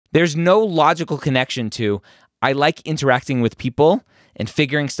There's no logical connection to, I like interacting with people and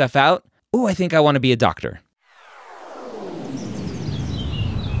figuring stuff out. Oh, I think I want to be a doctor.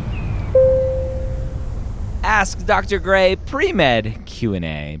 Ask Dr. Gray Pre-Med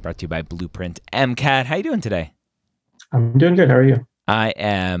Q&A, brought to you by Blueprint MCAT. How you doing today? I'm doing good. How are you? I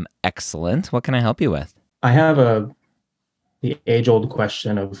am excellent. What can I help you with? I have the age-old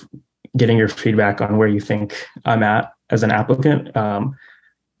question of getting your feedback on where you think I'm at as an applicant.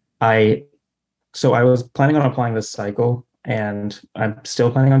 I was planning on applying this cycle, and I'm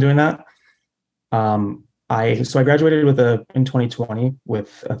still planning on doing that. I graduated in 2020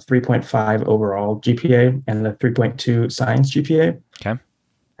 with a 3.5 overall GPA and a 3.2 science GPA. Okay.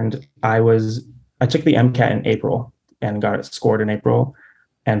 And I took the MCAT in April and got it scored in April.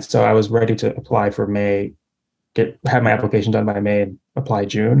 And so I was ready to apply for May, have my application done by May and apply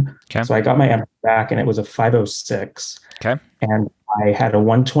June. Okay. So I got my MCAT back and it was a 506. Okay. And I had a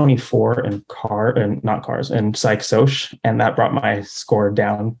 124 in psych soc, and that brought my score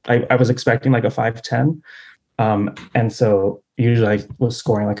down. I was expecting like a 510. And so usually I was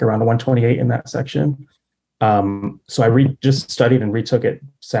scoring like around a 128 in that section. So I just studied and retook it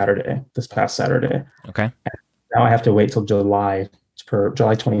this past Saturday. Okay. And now I have to wait till July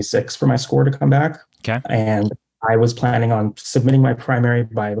 26th for my score to come back. Okay. And I was planning on submitting my primary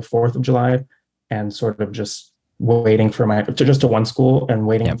by the 4th of July and sort of just waiting for to one school and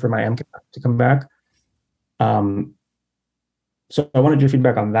waiting for my MCAT to come back. So I wanted your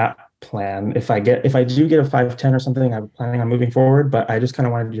feedback on that plan. If I do get a 510 or something, I'm planning on moving forward, but I just kind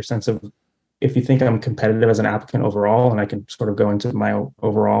of wanted your sense of if you think I'm competitive as an applicant overall, and I can sort of go into my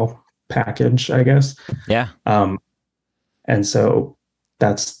overall package, I guess. Yeah. And so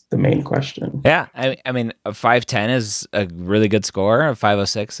that's the main question. Yeah. I mean, a 510 is a really good score. A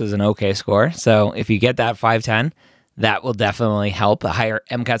 506 is an okay score. So if you get that 510, that will definitely help. A higher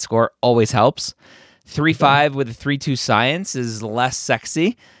MCAT score always helps. 3.5 with a 3.2 science is less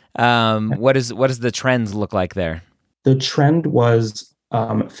sexy. What does the trends look like there? The trend was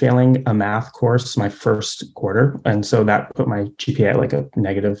failing a math course my first quarter. And so that put my GPA at like a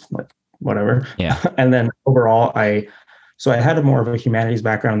negative, like whatever. Yeah. And then overall, I had more of a humanities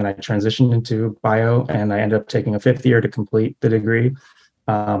background, and I transitioned into bio, and I ended up taking a 5th year to complete the degree.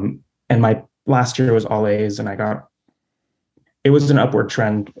 And my last year was all A's, and it was an upward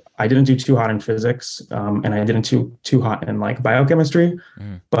trend. I didn't do too hot in physics, and I didn't do too hot in like biochemistry,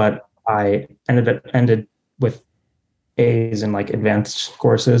 but I ended with A's in like advanced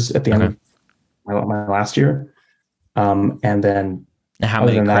courses at the end of my last year. And then how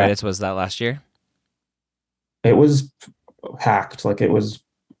many credits was that last year? It was hacked. Like it was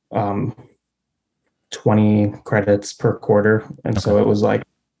 20 credits per quarter. And so it was like,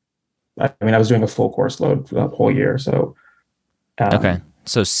 I was doing a full course load for the whole year. So,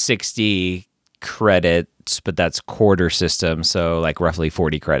 so 60 credits, but that's quarter system. So like roughly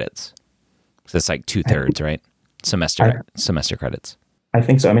 40 credits. So it's like 2/3, right? Semester credits. I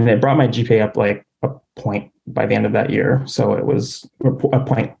think so. I mean, it brought my GPA up like a point by the end of that year. So it was a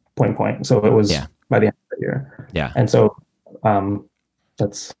point. So it was by the end of the year. Yeah. And so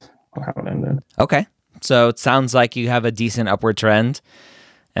that's how it ended. Okay. So it sounds like you have a decent upward trend,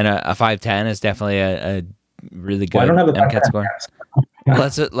 and a 510 is definitely a really good MCAT score.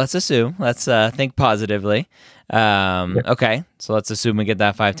 Let's assume. Let's think positively. Okay, so let's assume we get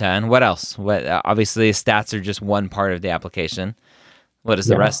that 510. What else? Obviously, stats are just one part of the application. What does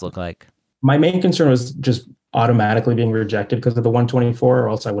the rest look like? My main concern was just automatically being rejected because of the 124, or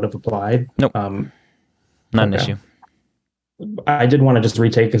else I would have applied. Nope. Not an issue. I did want to just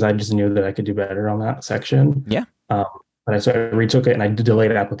retake because I just knew that I could do better on that section. Yeah. But I retook it, and I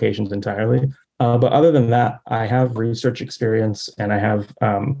delayed applications entirely. But other than that, I have research experience, and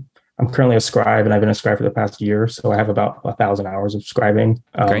I'm currently a scribe, and I've been a scribe for the past year. So I have about 1,000 hours of scribing.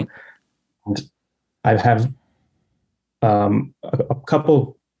 Great. And I have a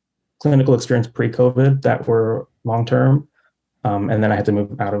couple clinical experience pre-COVID that were long-term. And then I had to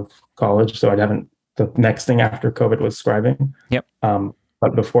move out of college. So the next thing after COVID was scribing. Yep.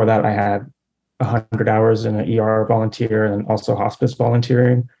 But before that, I had 100 hours in an ER volunteer and also hospice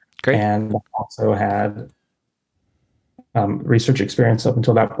volunteering. Great. And also had research experience up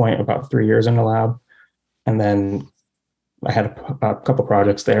until that point, about 3 years in the lab. And then I had a couple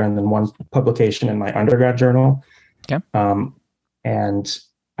projects there, and then one publication in my undergrad journal. Okay. And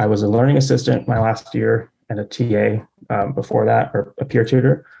I was a learning assistant my last year and a TA before that, or a peer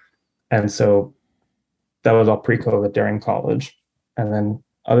tutor. And so that was all pre-COVID during college. And then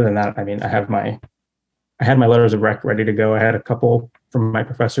other than that, I had my letters of rec ready to go. I had a couple from my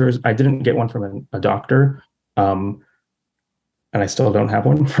professors. I didn't get one from a doctor. and I still don't have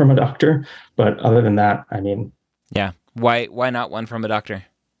one from a doctor. But other than that, I mean, yeah. Why not one from a doctor?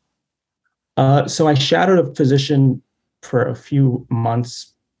 So I shadowed a physician for a few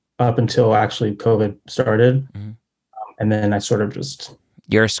months up until actually COVID started. Mm-hmm. And then I sort of just...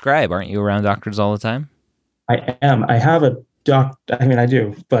 You're a scribe, aren't you, around doctors all the time? I am. I have a I mean, I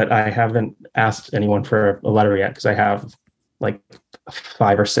do, but I haven't asked anyone for a letter yet because I have like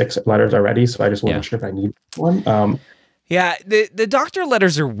 5 or 6 letters already. So I just wasn't sure if I need one. Yeah, the doctor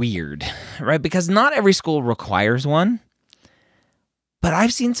letters are weird, right? Because not every school requires one. But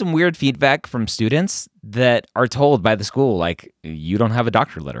I've seen some weird feedback from students that are told by the school, like, you don't have a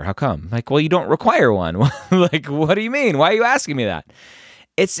doctor letter. How come? Like, well, you don't require one. Like, what do you mean? Why are you asking me that?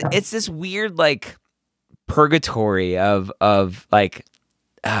 It's this weird, like, purgatory of like,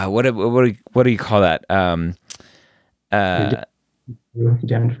 what do you call that? Damned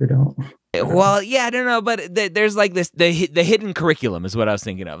if you don't. Well, yeah, I don't know, but there's like this, the hidden curriculum is what I was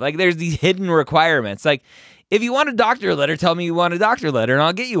thinking of. Like, there's these hidden requirements. Like, if you want a doctor letter, tell me you want a doctor letter and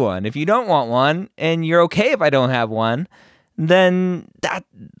I'll get you one. If you don't want one and you're okay if I don't have one, then that,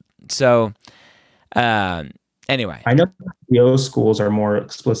 so, anyway. I know DO schools are more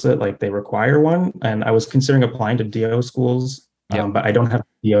explicit, like they require one. And I was considering applying to DO schools, but I don't have a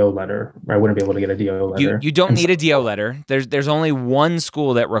DO letter. I wouldn't be able to get a DO letter. You don't need a DO letter. There's only one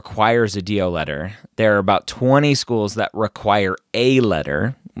school that requires a DO letter. There are about 20 schools that require a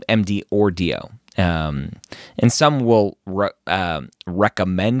letter, MD or DO. And some will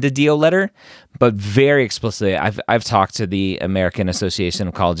recommend a DO letter, but very explicitly, I've talked to the American Association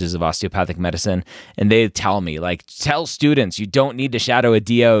of Colleges of Osteopathic Medicine, and they tell me, like, tell students you don't need to shadow a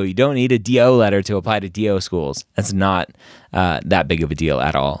DO, you don't need a DO letter to apply to DO schools. That's not that big of a deal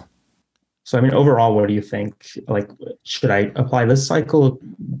at all. So, I mean, overall, what do you think? Like, should I apply this cycle,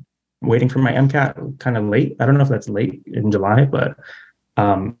 waiting for my MCAT kind of late? I don't know if that's late in July, but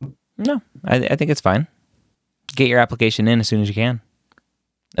no, I think it's fine. Get your application in as soon as you can.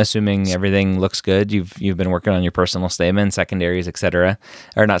 Assuming everything looks good, you've been working on your personal statement, secondaries, etc.,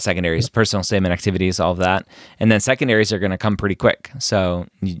 or not secondaries, personal statement activities, all of that, and then secondaries are going to come pretty quick. So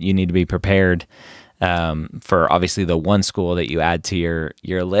you need to be prepared for obviously the one school that you add to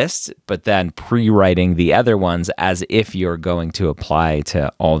your list, but then pre-writing the other ones as if you're going to apply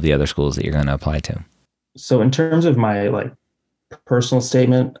to all the other schools that you're going to apply to. So in terms of my personal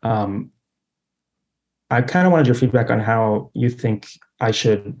statement, I kind of wanted your feedback on how you think I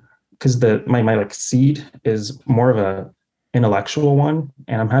should, because my like seed is more of a intellectual one,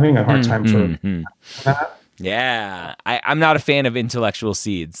 and I'm having a hard time sort of that. Yeah, I'm not a fan of intellectual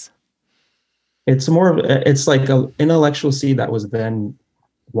seeds. It's more of it's like an intellectual seed that was then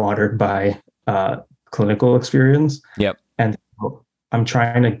watered by clinical experience. Yep. And I'm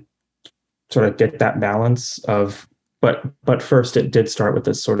trying to sort of get that balance of, but first it did start with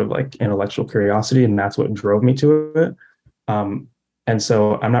this sort of like intellectual curiosity, and that's what drove me to it. And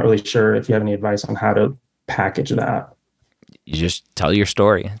so I'm not really sure if you have any advice on how to package that. You just tell your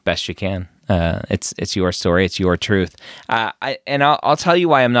story best you can. It's your story. It's your truth. I'll tell you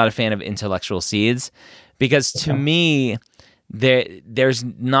why I'm not a fan of intellectual seeds, because to me, there's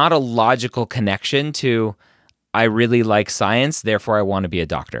not a logical connection to, I really like science, therefore I want to be a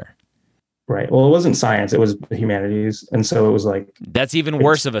doctor. Right. Well, it wasn't science, it was humanities. And so it was like... That's even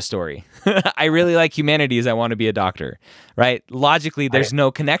worse of a story. I really like humanities, I want to be a doctor. Right? Logically, there's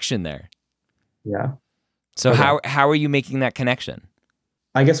no connection there. Yeah. So how are you making that connection?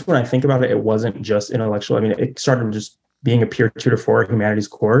 I guess when I think about it, it wasn't just intellectual. I mean, it started with just being a peer tutor for a humanities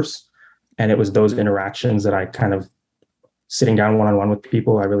course. And it was those interactions that I kind of, sitting down one-on-one with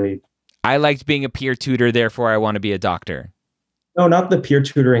people, I liked being a peer tutor, therefore I want to be a doctor. No, not the peer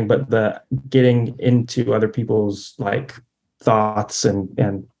tutoring, but the getting into other people's like thoughts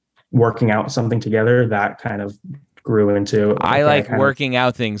and working out something together. That kind of grew into. I like working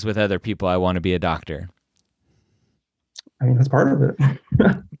out things with other people. I want to be a doctor. I mean, that's part of it.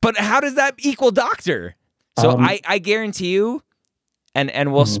 But how does that equal doctor? So I guarantee you,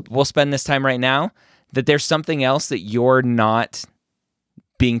 and we'll spend this time right now, that there's something else that you're not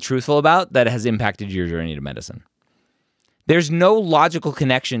being truthful about that has impacted your journey to medicine. There's no logical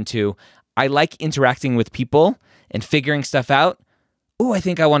connection to, I like interacting with people and figuring stuff out. Oh, I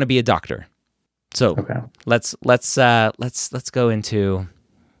think I want to be a doctor. So let's go into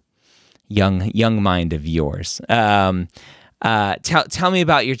young mind of yours. Tell me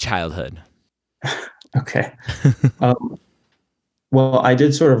about your childhood. Okay. Well, I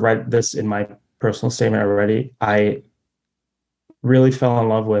did sort of write this in my personal statement already. I really fell in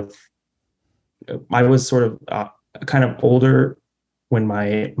love with, I was sort of kind of older when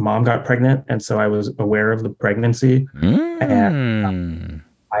my mom got pregnant, and so I was aware of the pregnancy. And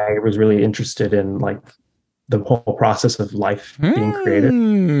I was really interested in like the whole process of life being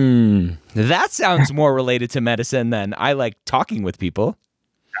created. That sounds more related to medicine than I like talking with people.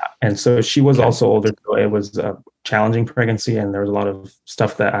 And so she was also older, so it was a challenging pregnancy, and there was a lot of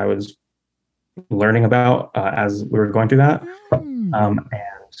stuff that I was learning about as we were going through that. And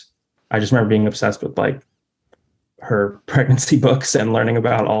I just remember being obsessed with like her pregnancy books and learning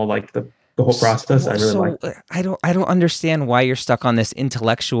about all like the whole process. I really like. I don't understand why you're stuck on this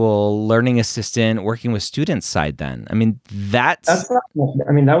intellectual learning assistant working with students side. Then I mean that's not,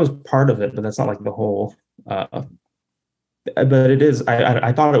 I mean that was part of it, but that's not like the whole. But it is.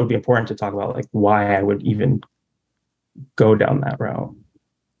 I thought it would be important to talk about like why I would even go down that route.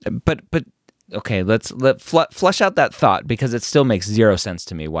 But okay, let's flush out that thought, because it still makes zero sense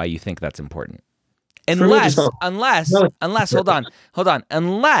to me why you think that's important. Unless, hold on.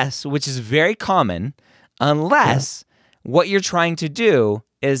 Unless, which is very common, what you're trying to do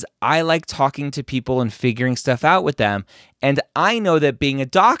is I like talking to people and figuring stuff out with them. And I know that being a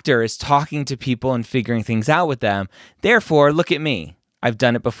doctor is talking to people and figuring things out with them. Therefore, look at me. I've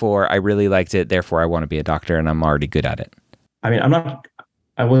done it before. I really liked it. Therefore, I want to be a doctor, and I'm already good at it. I mean,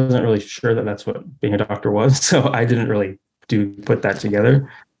 I wasn't really sure that that's what being a doctor was. So I didn't really put that together.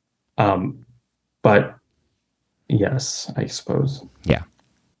 But yes, I suppose. Yeah.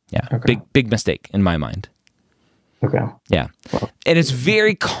 Okay. Big mistake in my mind. Okay. Yeah. Well, and it's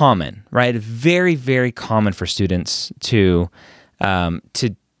very common, right? Very, very common for students to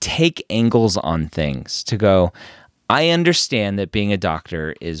take angles on things, to go, I understand that being a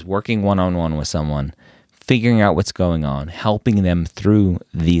doctor is working one-on-one with someone, figuring out what's going on, helping them through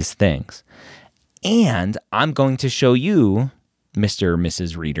these things. And I'm going to show you, Mr. or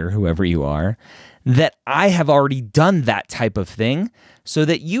Mrs. Reader, whoever you are, that I have already done that type of thing so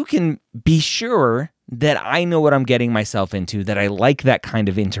that you can be sure that I know what I'm getting myself into, that I like that kind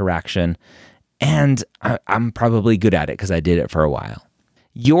of interaction, and I'm probably good at it because I did it for a while.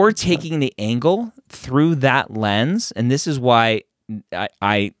 You're taking the angle through that lens, and this is why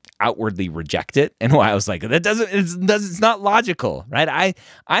I outwardly reject it, and why I was like, it's not logical, right?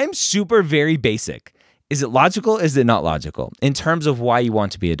 I'm super very basic. Is it logical? Is it not logical? In terms of why you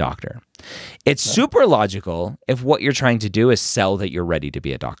want to be a doctor. It's super logical if what you're trying to do is sell that you're ready to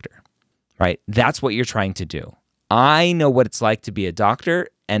be a doctor, right? That's what you're trying to do. I know what it's like to be a doctor,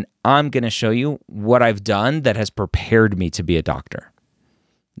 and I'm going to show you what I've done that has prepared me to be a doctor.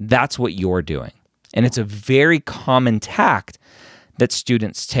 That's what you're doing. And it's a very common tact that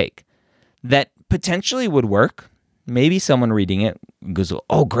students take that potentially would work. Maybe someone reading it goes,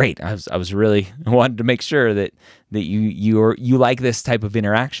 "Oh, great! I wanted to make sure that you like this type of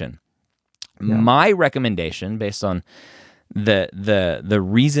interaction." Yeah. My recommendation, based on the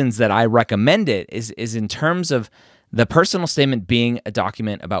reasons that I recommend it, is in terms of the personal statement being a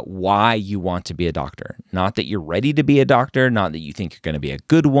document about why you want to be a doctor. Not that you're ready to be a doctor, not that you think you're going to be a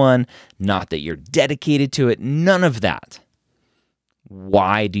good one, not that you're dedicated to it. None of that.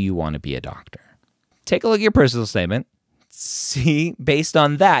 Why do you want to be a doctor? Take a look at your personal statement. See, based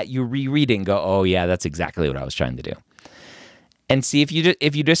on that, you reread it and go, oh yeah, that's exactly what I was trying to do. And see if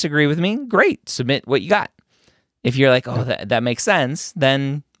you disagree with me, great, submit what you got. If you're like, oh, that makes sense,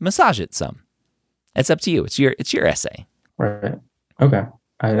 then massage it some. It's up to you. It's your essay. Right. Okay.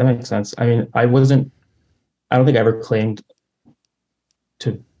 That makes sense. I mean, I don't think I ever claimed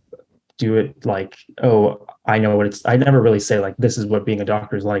to do it like, oh, I know what I never really say like, this is what being a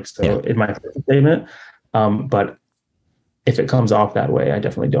doctor is like. So in my statement, but if it comes off that way, I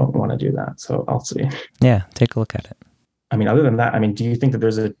definitely don't want to do that. So I'll see. Yeah. Take a look at it. I mean, other than that, I mean, do you think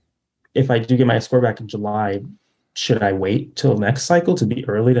that if I do get my score back in July, should I wait till next cycle to be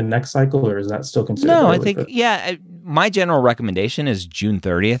early to next cycle, or is that still considered? No, I think, my general recommendation is June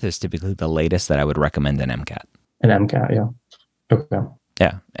 30th is typically the latest that I would recommend an MCAT. An MCAT, yeah. Okay.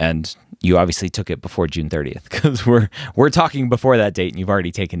 Yeah, and you obviously took it before June 30th because we're talking before that date, and you've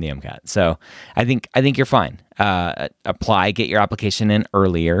already taken the MCAT. So I think you're fine. Apply, get your application in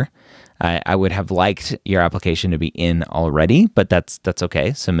earlier. I would have liked your application to be in already, but that's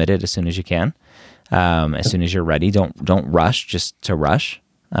okay. Submit it as soon as you can. As soon as you're ready. Don't rush just to rush.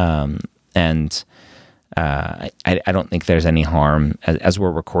 I don't think there's any harm as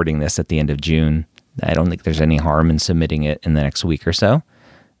we're recording this at the end of June. I don't think there's any harm in submitting it in the next week or so,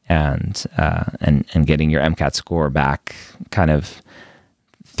 and getting your MCAT score back kind of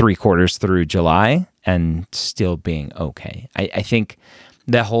 3/4 through July and still being okay. I think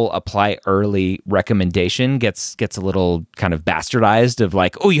the whole apply early recommendation gets a little kind of bastardized of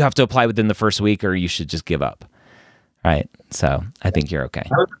like, oh, you have to apply within the first week or you should just give up. Right. So I think you're okay.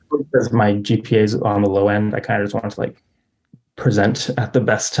 Because my GPA is on the low end, I kind of just wanted to like present at the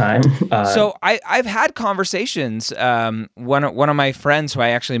best time. So I've had conversations. One of my friends who I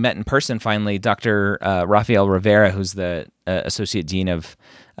actually met in person finally, Dr. Rafael Rivera, who's the Associate Dean of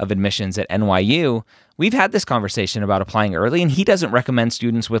Admissions at NYU, we've had this conversation about applying early, and he doesn't recommend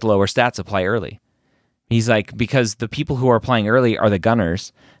students with lower stats apply early. He's like, because the people who are applying early are the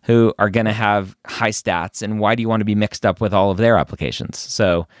gunners who are going to have high stats, and why do you want to be mixed up with all of their applications?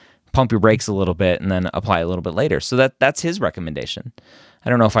 So pump your brakes a little bit and then apply a little bit later. So that's his recommendation. I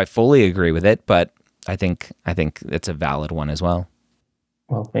don't know if I fully agree with it, but I think it's a valid one as well.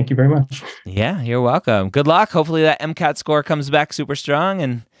 Well, thank you very much. Yeah, you're welcome. Good luck. Hopefully that MCAT score comes back super strong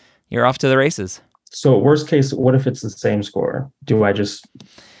and you're off to the races. So worst case, what if it's the same score? Do I just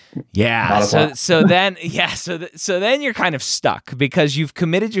so then you're kind of stuck because you've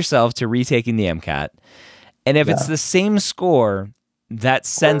committed yourself to retaking the MCAT. And if it's the same score, that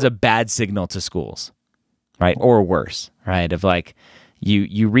sends a bad signal to schools, right? Or worse, right? If like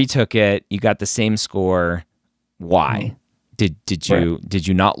you retook it, you got the same score, why? Did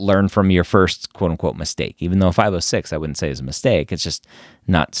you not learn from your first quote unquote mistake? Even though 506 I wouldn't say is a mistake, it's just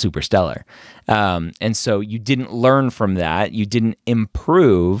not super stellar. And so you didn't learn from that, you didn't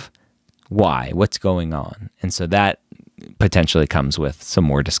improve. Why? What's going on? And so that potentially comes with some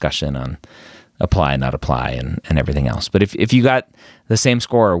more discussion on apply, not apply, and everything else. But if you got the same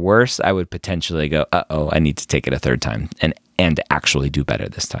score or worse, I would potentially go, I need to take it a third time and actually do better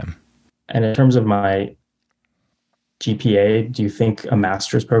this time. And in terms of my GPA, do you think a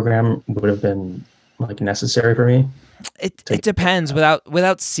master's program would have been like necessary for me? It depends.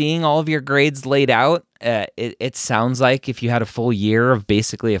 Without seeing all of your grades laid out, it sounds like if you had a full year of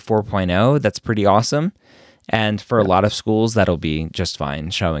basically a 4.0, that's pretty awesome. And for a lot of schools, that'll be just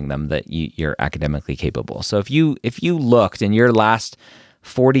fine, showing them that you're academically capable. So if you looked in your last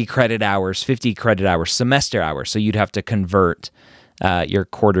 40 credit hours, 50 credit hours, semester hours, so you'd have to convert your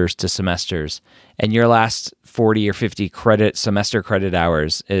quarters to semesters, and your last 40 or 50 semester credit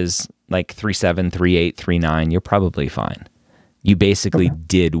hours is like 3.7, 3.8, 3.9, you're probably fine. You basically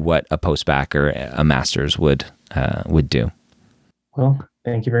did what a postbac or a master's would do. Well,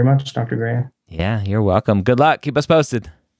 thank you very much, Dr. Gray. Yeah, you're welcome. Good luck. Keep us posted.